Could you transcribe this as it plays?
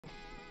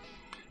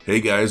Hey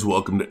guys,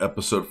 welcome to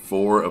episode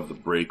 4 of the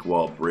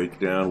Breakwall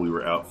Breakdown. We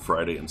were out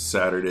Friday and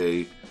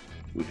Saturday.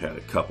 We had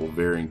a couple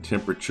varying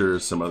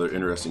temperatures, some other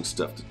interesting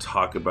stuff to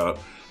talk about,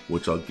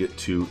 which I'll get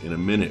to in a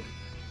minute.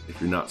 If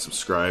you're not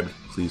subscribed,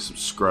 please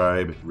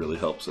subscribe. It really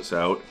helps us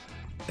out.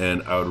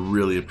 And I would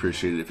really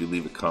appreciate it if you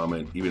leave a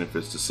comment, even if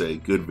it's to say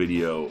good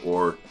video,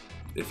 or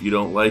if you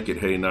don't like it,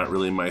 hey, not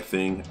really my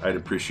thing, I'd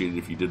appreciate it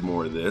if you did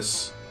more of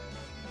this.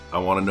 I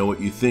want to know what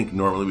you think.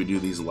 Normally we do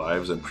these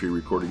lives. I'm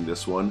pre-recording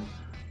this one.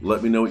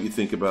 Let me know what you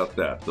think about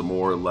that. The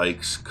more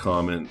likes,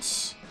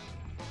 comments,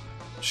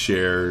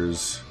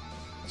 shares,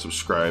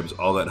 subscribes,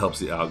 all that helps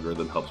the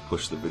algorithm, helps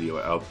push the video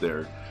out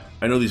there.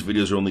 I know these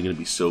videos are only going to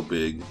be so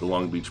big. The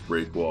Long Beach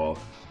Breakwall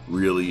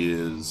really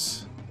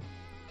is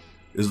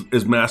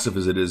as massive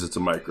as it is. It's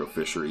a micro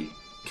fishery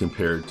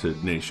compared to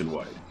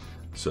nationwide.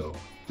 So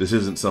this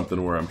isn't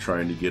something where I'm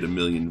trying to get 1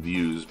 million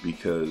views,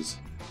 because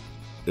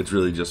it's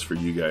really just for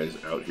you guys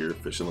out here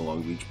fishing the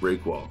Long Beach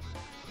Breakwall.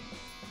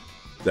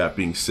 That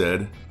being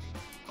said,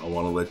 I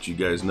want to let you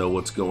guys know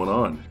what's going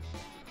on.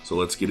 So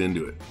let's get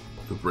into it.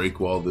 The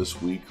Breakwall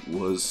this week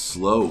was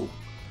slow.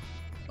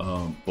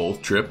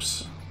 Both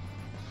trips,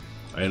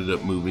 I ended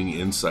up moving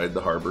inside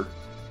the harbor.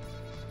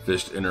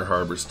 Fished inner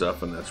harbor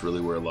stuff, and that's really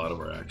where a lot of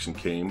our action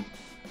came.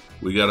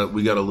 We got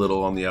a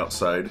little on the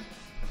outside.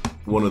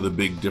 One of the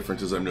big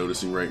differences I'm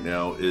noticing right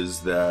now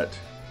is that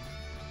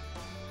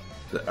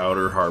the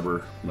outer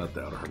harbor, not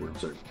the outer harbor, I'm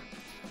sorry.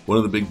 One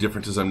of the big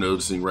differences I'm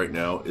noticing right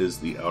now is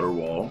the outer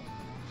wall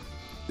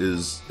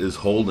is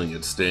holding.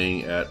 It's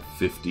staying at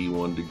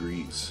 51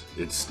 degrees.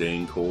 It's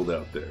staying cold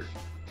out there,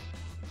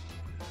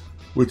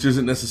 which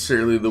isn't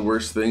necessarily the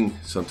worst thing.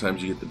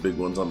 Sometimes you get the big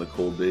ones on the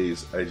cold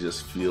days. I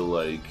just feel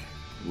like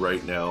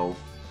right now,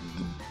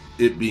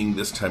 it being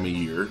this time of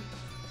year,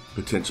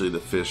 potentially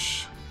the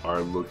fish are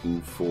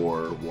looking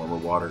for warmer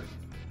water.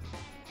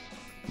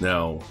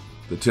 Now,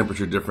 the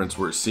temperature difference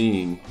we're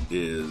seeing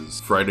is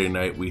Friday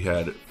night we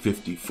had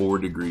 54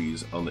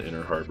 degrees on the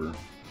inner harbor.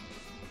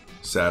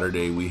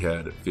 Saturday we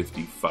had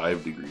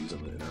 55 degrees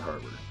on the inner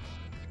harbor.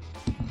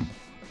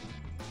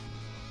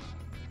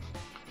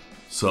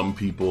 Some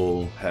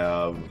people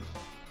have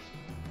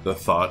the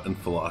thought and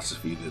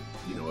philosophy that,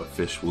 you know, a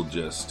fish will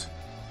just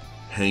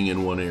hang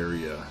in one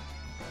area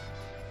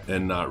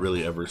and not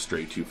really ever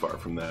stray too far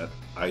from that.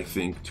 I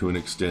think to an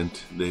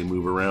extent they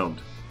move around.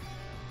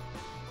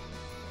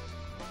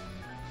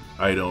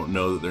 I don't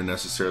know that they're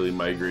necessarily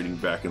migrating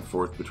back and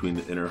forth between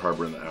the inner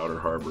harbor and the outer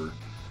harbor,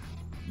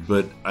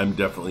 but I'm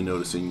definitely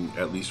noticing,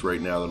 at least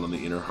right now, that on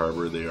the inner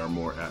harbor they are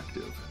more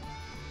active.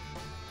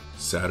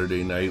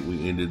 Saturday night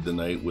we ended the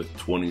night with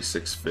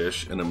 26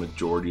 fish, and a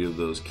majority of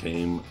those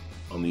came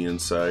on the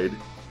inside.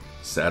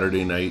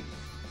 Saturday night,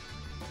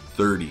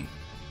 30,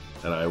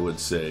 and I would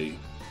say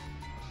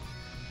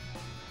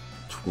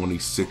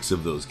 26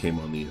 of those came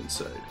on the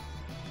inside.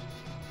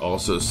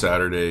 Also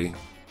Saturday,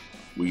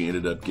 we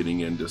ended up getting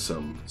into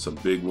some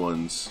big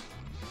ones.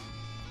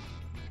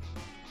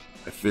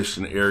 I fished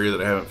an area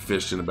that I haven't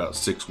fished in about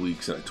 6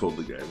 weeks, and I told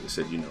the guys, I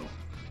said, you know,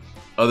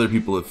 other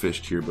people have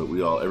fished here, but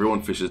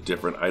everyone fishes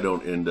different. I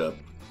don't end up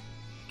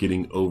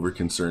getting over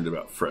concerned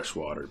about fresh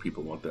water.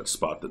 People want that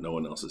spot that no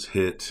one else has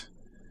hit.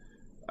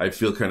 I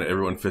feel kind of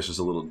everyone fishes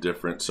a little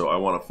different, so I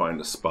want to find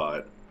a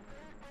spot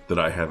that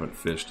I haven't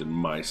fished in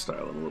my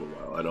style in a little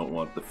while. I don't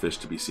want the fish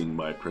to be seeing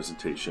my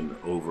presentation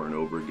over and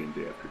over again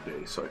day after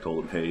day. So I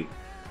told him, hey,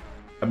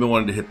 I've been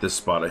wanting to hit this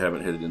spot. I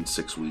haven't hit it in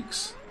 6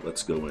 weeks.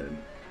 Let's go in.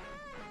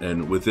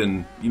 And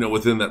within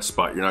that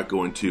spot, you're not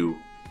going to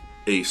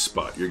a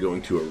spot, you're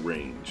going to a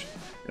range.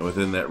 And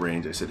within that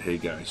range, I said, hey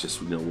guys,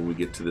 just, you know, when we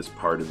get to this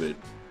part of it,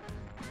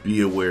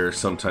 be aware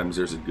sometimes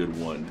there's a good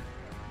one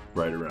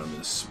right around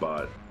this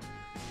spot.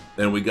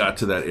 And we got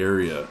to that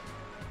area,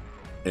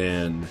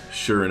 and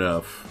sure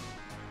enough,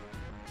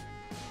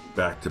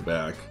 back to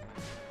back,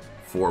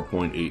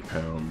 4.8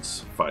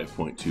 pounds,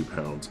 5.2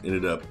 pounds,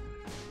 ended up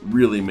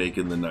really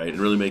making the night and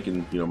really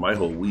making, you know, my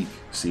whole week,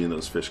 seeing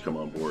those fish come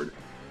on board.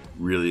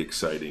 Really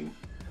exciting.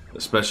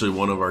 Especially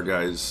one of our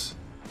guys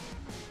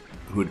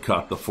who had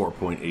caught the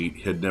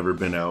 4.8 had never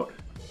been out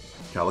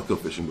calico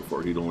fishing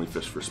before. He'd only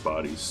fished for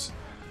spotties.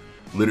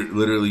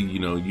 Literally, you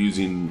know,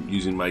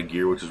 using my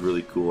gear, which is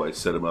really cool. I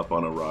set him up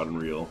on a rod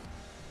and reel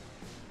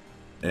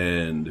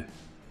and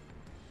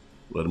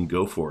let him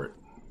go for it.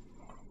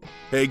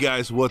 Hey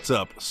guys, what's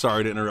up?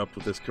 Sorry to interrupt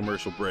with this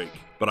commercial break,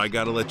 but I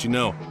gotta let you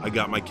know, I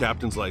got my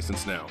captain's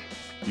license now.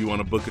 If you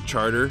want to book a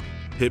charter,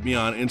 hit me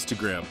on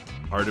Instagram,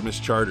 Artemis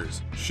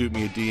Charters. Shoot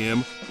me a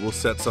DM, we'll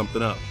set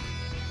something up.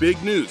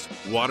 Big news,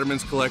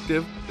 Waterman's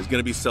Collective is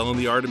gonna be selling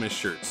the Artemis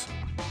shirts.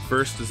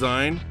 First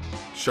design,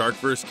 Shark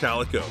vs.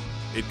 Calico.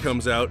 It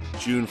comes out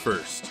June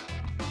 1st.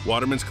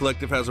 Waterman's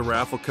Collective has a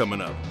raffle coming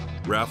up.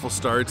 Raffle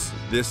starts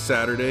this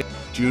Saturday,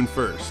 June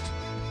 1st.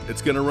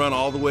 It's gonna run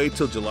all the way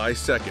till July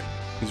 2nd.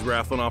 He's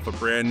raffling off a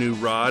brand new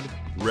rod,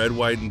 red,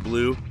 white, and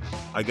blue.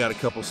 I got a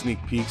couple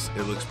sneak peeks,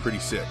 it looks pretty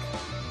sick.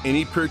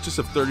 Any purchase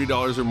of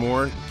 $30 or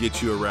more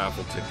gets you a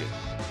raffle ticket.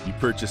 You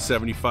purchase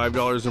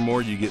 $75 or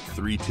more, you get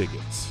 3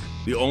 tickets.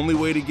 The only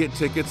way to get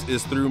tickets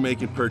is through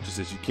making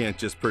purchases. You can't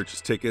just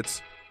purchase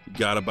tickets. You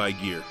gotta buy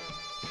gear.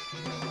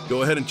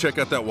 Go ahead and check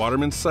out that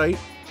Waterman's site.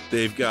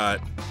 They've got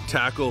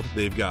tackle,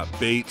 they've got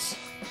baits.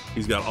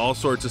 He's got all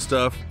sorts of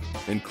stuff,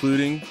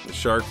 including the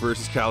Shark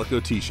versus Calico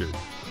t-shirt.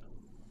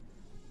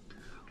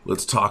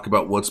 Let's talk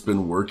about what's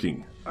been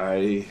working.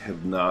 I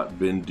have not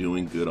been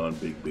doing good on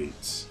big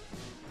baits.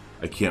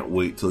 I can't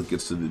wait till it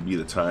gets to be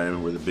the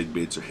time where the big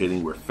baits are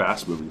hitting, where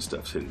fast moving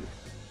stuff's hitting.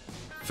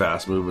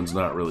 Fast moving's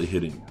not really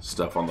hitting.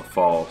 Stuff on the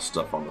fall,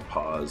 stuff on the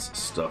pause,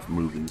 stuff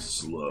moving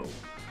slow.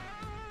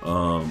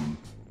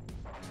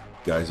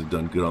 Guys have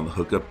done good on the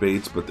hookup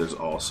baits, but there's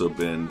also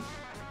been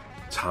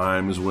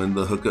times when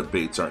the hookup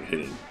baits aren't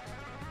hitting.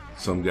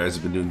 Some guys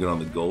have been doing good on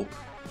the gulp.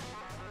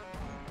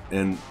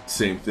 And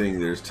same thing,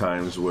 there's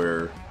times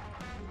where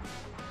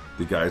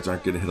the guys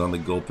aren't getting hit on the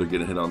gulp, they're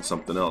getting hit on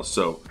something else.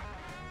 So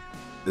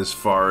as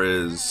far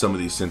as some of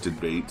these scented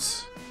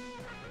baits,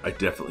 I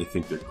definitely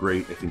think they're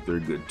great. I think they're a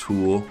good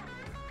tool.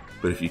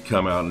 But if you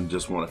come out and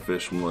just want to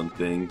fish one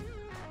thing,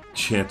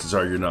 chances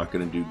are you're not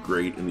going to do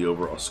great in the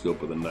overall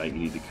scope of the night. You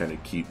need to kind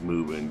of keep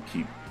moving,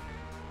 keep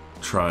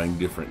trying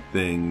different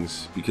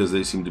things, because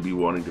they seem to be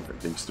wanting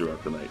different things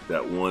throughout the night.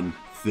 That one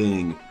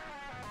thing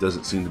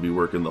doesn't seem to be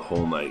working the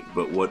whole night.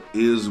 But what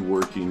is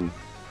working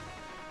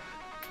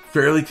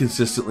fairly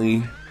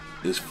consistently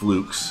is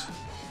flukes.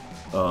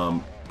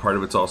 Part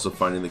of it's also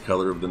finding the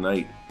color of the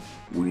night.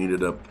 We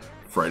ended up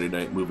Friday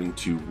night moving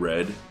to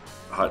red.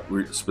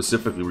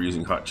 Specifically, we're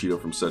using Hot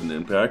Cheeto from Sudden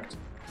Impact.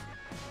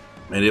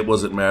 And it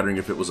wasn't mattering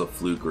if it was a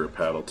fluke or a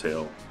paddle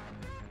tail.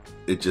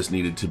 It just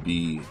needed to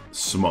be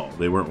small.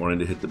 They weren't wanting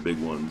to hit the big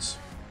ones.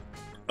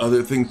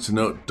 Other things to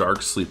note,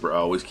 dark sleeper. I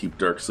always keep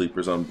dark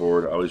sleepers on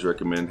board. I always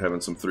recommend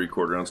having some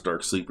 3/4 ounce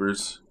dark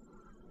sleepers.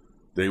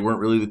 They weren't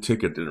really the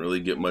ticket. Didn't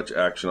really get much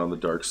action on the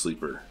dark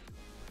sleeper.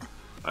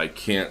 I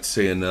can't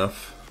say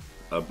enough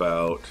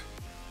about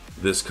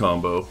this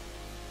combo.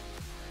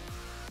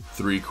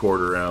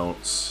 3/4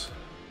 ounce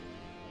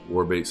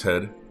warbaits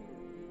head.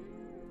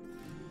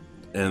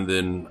 And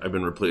then I've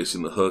been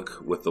replacing the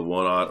hook with the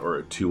 1/0 or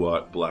a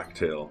 2/0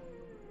 blacktail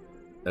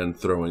and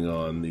throwing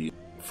on the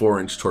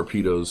 4-inch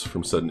torpedoes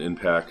from Sudden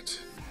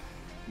Impact.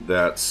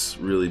 That's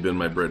really been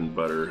my bread and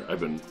butter.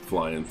 I've been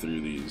flying through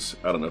these.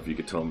 I don't know if you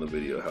could tell in the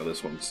video how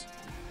this one's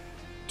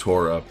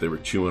tore up. They were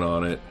chewing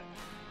on it.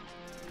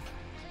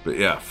 But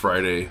yeah,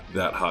 Friday,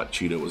 that Hot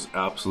Cheeto was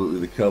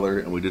absolutely the color,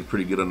 and we did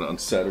pretty good on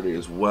Saturday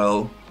as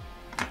well.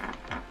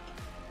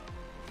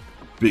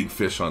 Big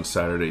fish on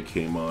Saturday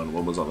came on.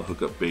 One was on the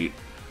hookup bait.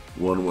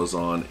 One was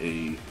on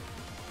a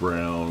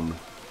brown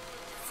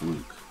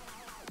fluke.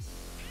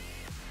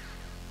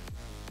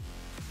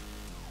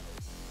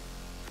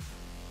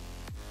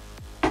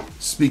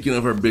 Speaking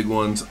of our big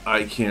ones,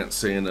 I can't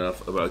say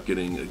enough about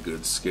getting a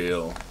good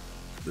scale.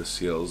 This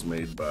scale is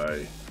made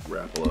by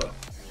Breakwall.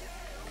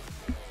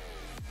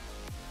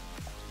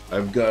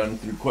 I've gone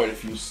through quite a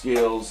few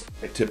scales.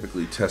 I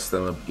typically test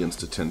them up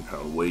against a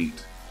 10-pound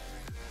weight.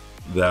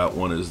 That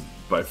one is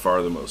by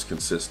far the most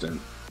consistent,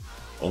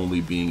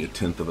 only being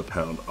 1/10 of a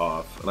pound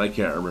off. And I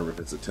can't remember if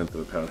it's 1/10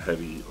 of a pound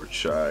heavy or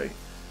shy,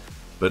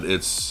 but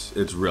it's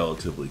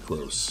relatively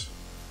close.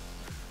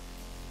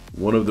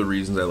 One of the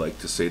reasons I like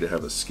to say to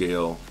have a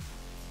scale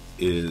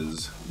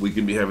is we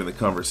can be having the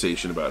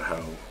conversation about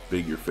how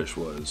big your fish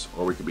was,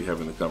 or we could be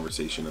having the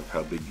conversation of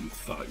how big you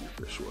thought your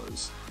fish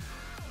was.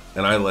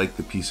 And I like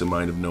the peace of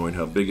mind of knowing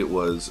how big it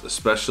was,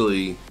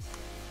 especially,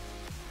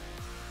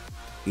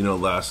 you know,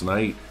 last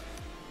night,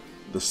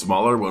 the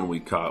smaller one we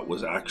caught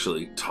was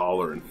actually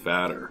taller and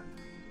fatter.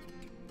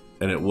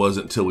 And it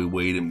wasn't until we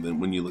weighed him that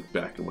when you look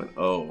back and went,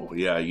 oh,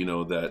 yeah, you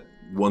know, that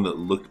one that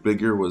looked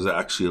bigger was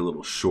actually a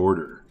little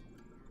shorter.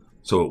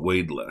 So it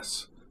weighed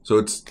less. So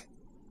it's,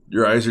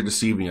 your eyes are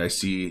deceiving. I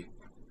see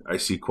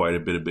quite a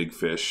bit of big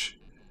fish.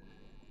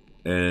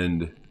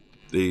 And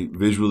they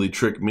visually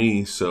trick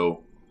me,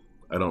 so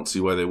I don't see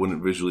why they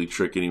wouldn't visually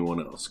trick anyone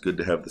else. Good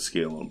to have the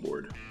scale on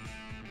board.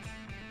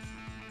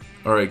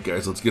 Alright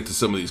guys, let's get to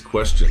some of these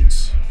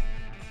questions.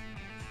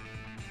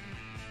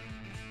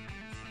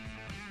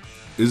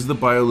 Is the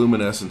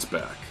bioluminescence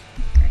back?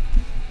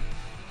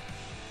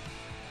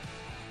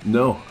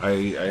 No, I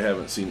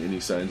haven't seen any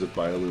signs of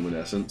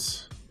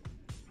bioluminescence.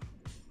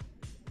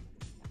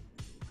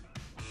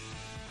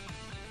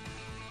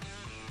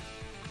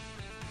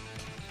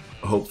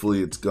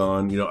 Hopefully it's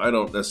gone. You know, I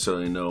don't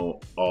necessarily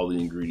know all the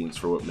ingredients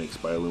for what makes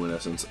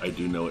bioluminescence. I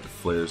do know it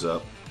flares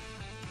up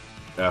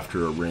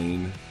after a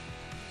rain.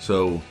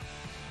 So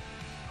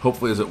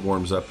hopefully as it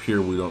warms up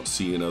here, we don't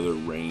see another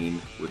rain,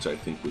 which I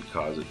think would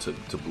cause it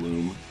to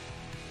bloom.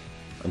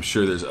 I'm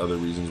sure there's other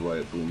reasons why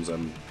it blooms.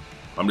 I'm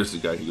just a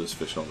guy who goes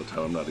fishing all the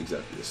time. I'm not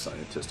exactly a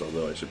scientist,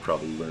 although I should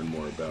probably learn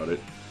more about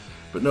it.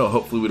 But no,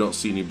 hopefully we don't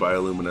see any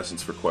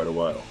bioluminescence for quite a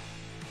while.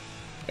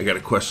 I got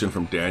a question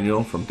from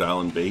Daniel from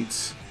Dial &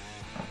 Baits.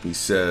 He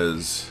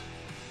says,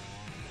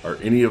 are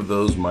any of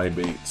those my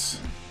baits?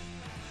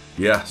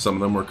 Yeah, some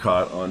of them were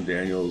caught on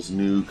Daniel's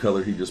new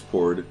color he just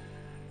poured.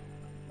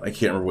 I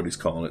can't remember what he's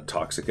calling it,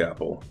 toxic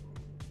apple,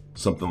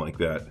 something like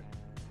that.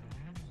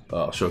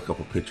 I'll show a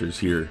couple pictures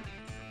here.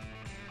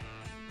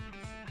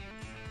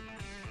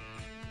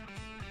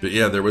 But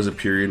yeah, there was a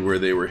period where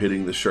they were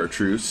hitting the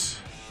chartreuse,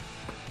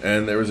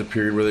 and there was a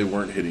period where they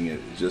weren't hitting it.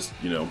 It's just,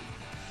 you know,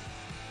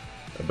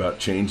 about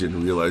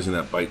changing, realizing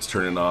that bite's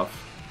turning off,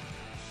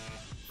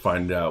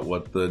 find out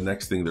what the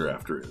next thing they're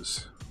after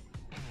is.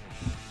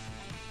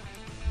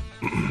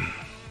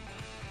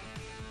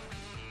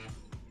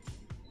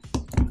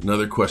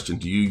 Another question,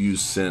 do you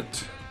use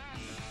scent?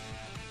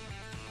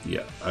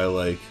 Yeah, I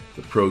like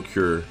the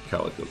Procure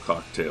Calico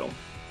Cocktail.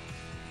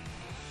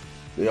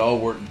 They all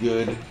work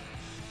good.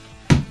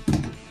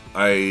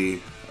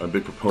 I'm a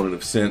big proponent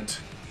of scent.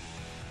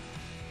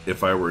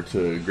 If I were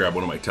to grab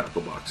one of my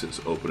tackle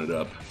boxes, open it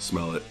up,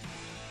 smell it,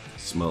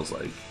 smells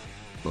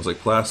like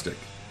plastic.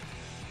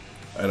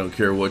 I don't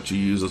care what you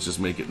use, let's just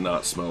make it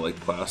not smell like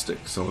plastic.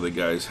 Some of the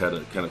guys had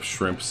a kind of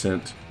shrimp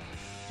scent.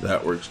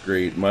 That works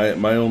great. My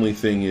only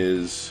thing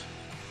is,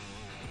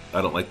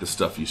 I don't like the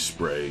stuff you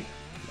spray.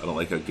 I don't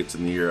like how it gets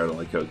in the air. I don't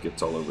like how it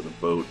gets all over the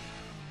boat.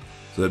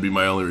 So that'd be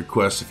my only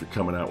request. If you're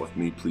coming out with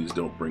me, please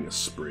don't bring a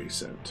spray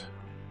scent.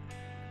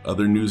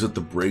 Other news at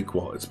the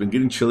Breakwall. It's been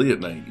getting chilly at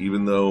night,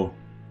 even though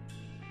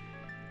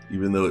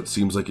it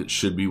seems like it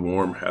should be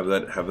warm. Have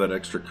that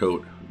extra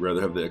coat. I'd rather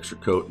have the extra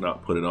coat,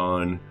 not put it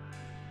on,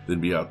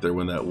 than be out there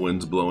when that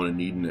wind's blowing and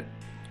needing it.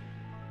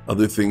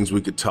 Other things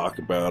we could talk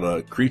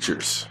about,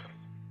 creatures.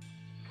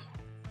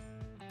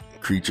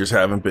 Creatures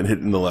haven't been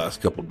hitting the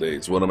last couple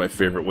days. One of my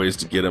favorite ways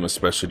to get them,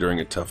 especially during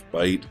a tough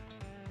bite,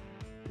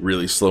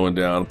 really slowing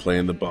down,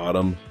 playing the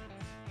bottom,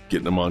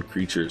 getting them on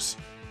creatures.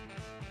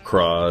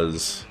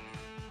 Craws.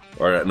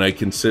 Alright, and I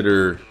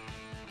consider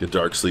the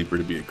Dark Sleeper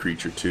to be a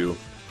creature too.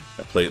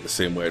 I play it the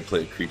same way I'd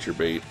play a creature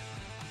bait.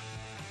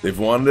 They've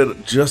wanted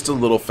it just a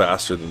little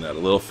faster than that, a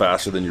little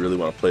faster than you really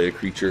want to play a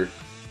creature.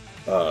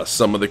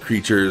 Some of the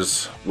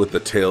creatures with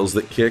the tails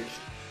that kick,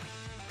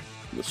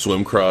 the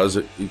swim craws,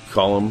 you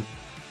call them.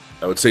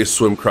 I would say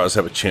swim craws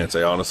have a chance.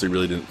 I honestly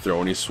really didn't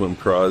throw any swim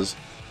craws.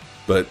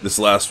 But this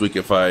last week,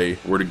 if I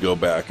were to go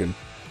back and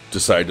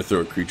decide to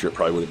throw a creature, it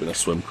probably would have been a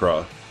swim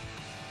craw.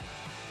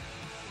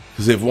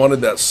 Because they've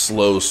wanted that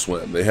slow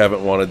swim. They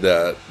haven't wanted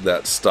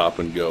that stop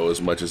and go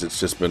as much as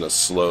it's just been a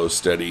slow,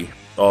 steady.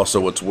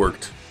 Also, what's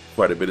worked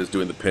quite a bit is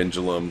doing the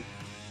pendulum,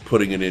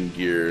 putting it in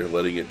gear,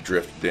 letting it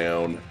drift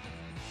down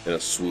in a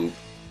swoop.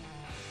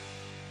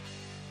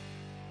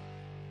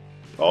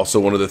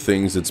 Also, one of the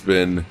things that's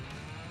been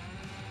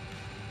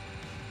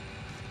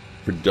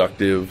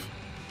productive,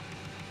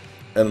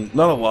 and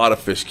not a lot of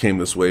fish came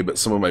this way, but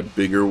some of my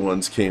bigger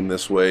ones came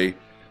this way.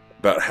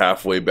 About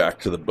halfway back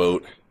to the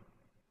boat,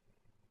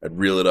 I'd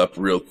reel it up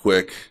real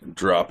quick,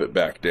 drop it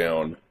back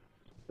down,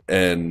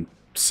 and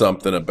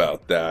something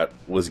about that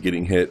was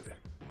getting hit.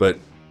 But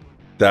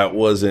that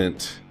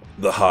wasn't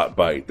the hot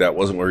bite. That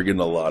wasn't where we're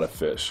getting a lot of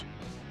fish.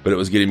 But it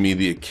was getting me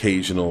the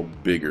occasional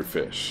bigger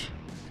fish.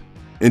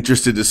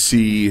 Interested to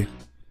see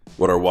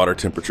what our water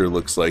temperature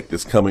looks like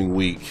this coming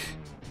week.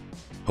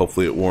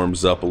 Hopefully it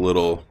warms up a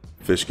little,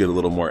 fish get a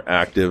little more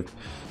active.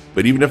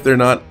 But even if they're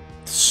not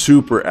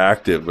super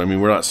active, I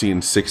mean, we're not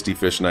seeing 60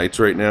 fish nights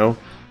right now,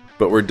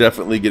 but we're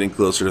definitely getting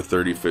closer to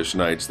 30 fish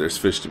nights. There's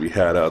fish to be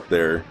had out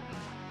there.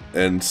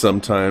 And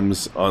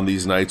sometimes on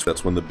these nights,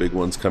 that's when the big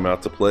ones come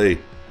out to play,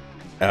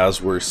 as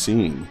we're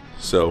seeing.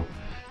 So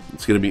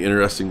it's going to be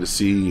interesting to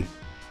see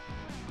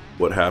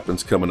what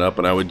happens coming up.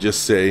 And I would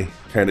just say,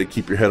 kind of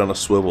keep your head on a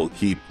swivel.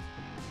 Keep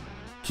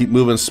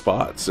moving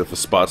spots. If a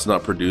spot's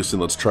not producing,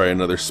 let's try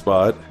another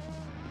spot.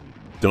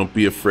 Don't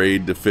be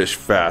afraid to fish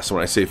fast.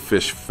 When I say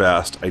fish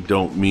fast, I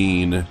don't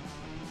mean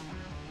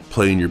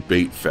playing your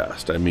bait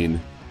fast. I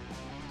mean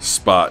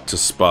spot to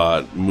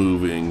spot,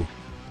 moving.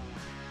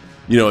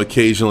 You know,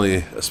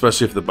 occasionally,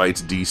 especially if the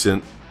bite's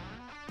decent,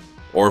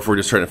 or if we're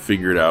just trying to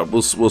figure it out,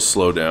 we'll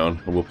slow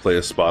down and we'll play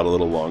a spot a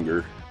little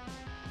longer.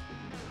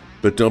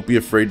 But don't be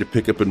afraid to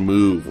pick up and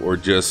move, or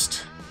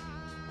just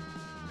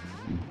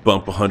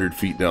bump 100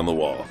 feet down the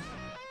wall.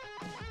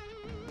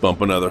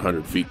 Bump another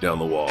 100 feet down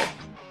the wall.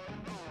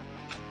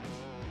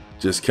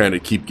 Just kind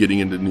of keep getting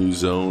into new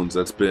zones.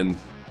 That's been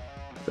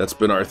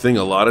our thing.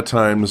 A lot of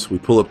times we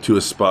pull up to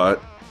a spot,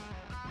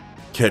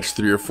 catch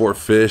 3 or 4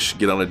 fish,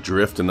 get on a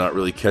drift and not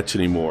really catch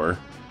anymore.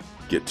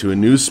 Get to a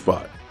new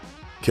spot,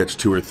 catch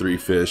 2 or 3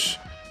 fish,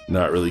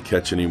 not really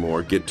catch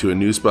anymore. Get to a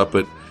new spot,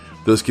 but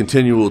those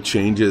continual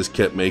changes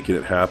kept making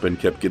it happen,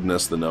 kept getting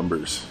us the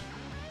numbers.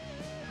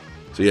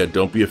 So yeah,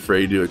 don't be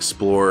afraid to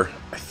explore.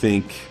 I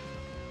think,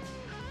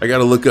 I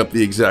gotta look up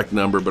the exact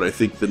number, but I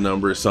think the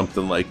number is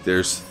something like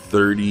there's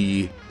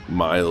 30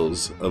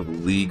 miles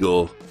of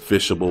legal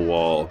fishable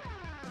wall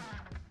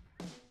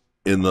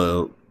in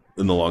the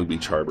Long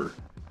Beach Harbor,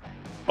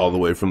 all the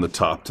way from the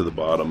top to the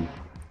bottom.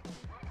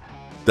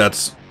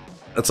 That's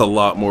a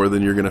lot more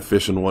than you're gonna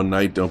fish in one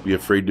night. Don't be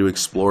afraid to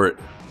explore it.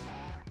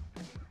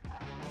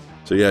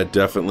 So yeah,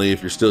 definitely,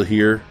 if you're still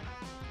here,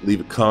 leave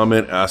a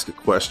comment, ask a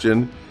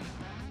question.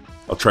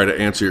 I'll try to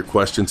answer your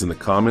questions in the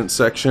comment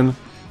section,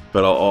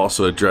 but I'll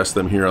also address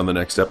them here on the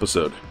next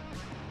episode.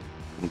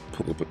 I'll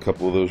pull up a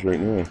couple of those right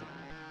now.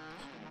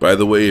 By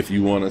the way, if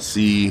you want to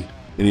see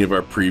any of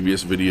our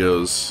previous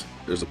videos,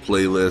 there's a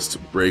playlist,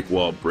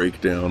 Breakwall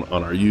Breakdown,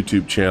 on our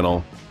YouTube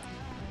channel.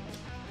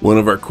 One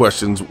of our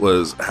questions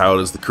was, how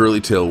does the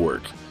curly tail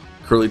work?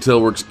 Curly tail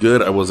works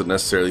good. I wasn't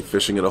necessarily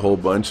fishing it a whole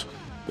bunch,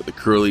 but the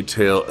curly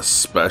tail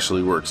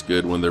especially works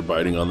good when they're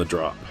biting on the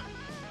drop.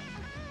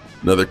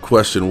 Another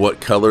question,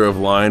 what color of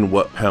line,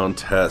 what pound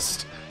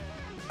test?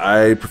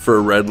 I prefer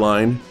red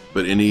line,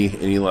 but any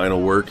line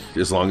will work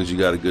as long as you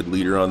got a good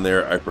leader on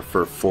there. I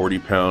prefer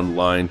 40-pound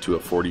line to a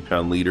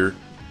 40-pound leader.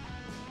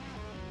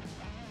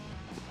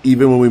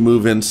 Even when we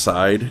move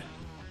inside,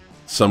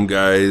 some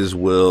guys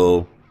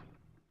will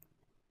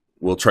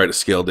try to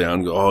scale down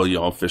and go, oh,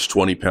 y'all fish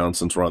 20 pounds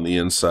since we're on the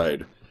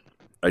inside.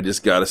 I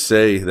just gotta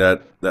say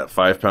that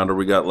 5-pounder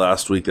we got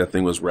last week, that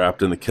thing was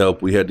wrapped in the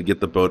kelp. We had to get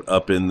the boat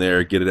up in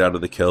there, get it out of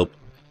the kelp.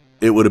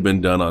 It would have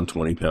been done on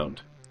 20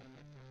 pound.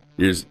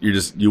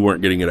 You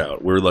weren't getting it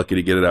out. We're lucky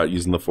to get it out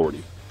using the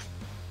 40.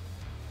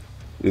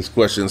 This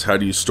question is, how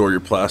do you store your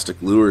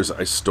plastic lures?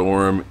 I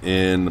store them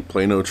in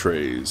Plano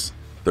trays,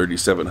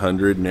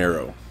 3700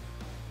 narrow.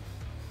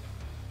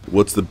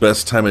 What's the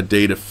best time of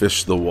day to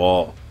fish the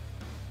wall?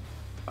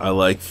 I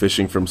like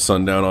fishing from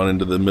sundown on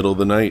into the middle of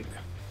the night.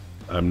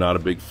 I'm not a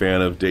big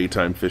fan of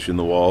daytime fishing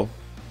the wall.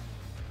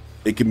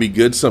 It can be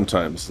good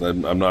sometimes.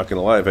 I'm not going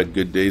to lie. I've had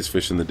good days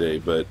fishing the day,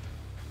 but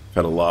I've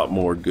had a lot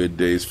more good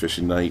days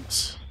fishing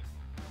nights.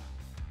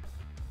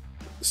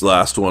 This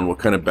last one, what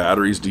kind of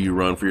batteries do you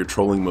run for your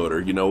trolling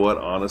motor? You know what?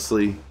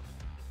 Honestly,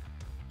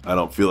 I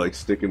don't feel like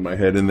sticking my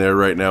head in there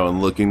right now and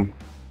looking,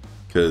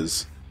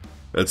 because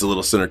that's a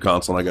little center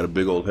console and I got a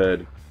big old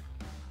head.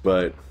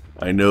 But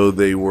I know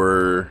they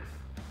were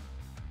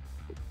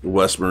the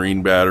West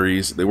Marine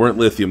batteries. They weren't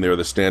lithium, they were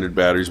the standard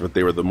batteries, but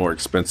they were the more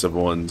expensive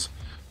ones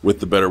with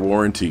the better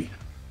warranty.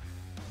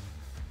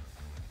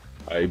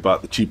 I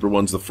bought the cheaper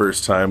ones the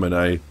first time and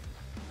I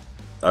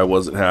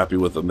wasn't happy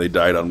with them. They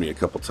died on me a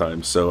couple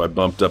times, so I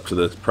bumped up to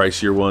the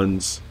pricier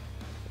ones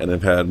and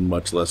I've had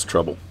much less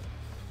trouble.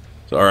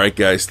 So alright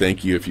guys,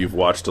 thank you if you've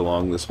watched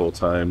along this whole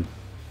time.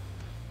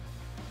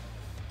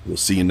 We'll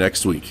see you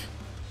next week.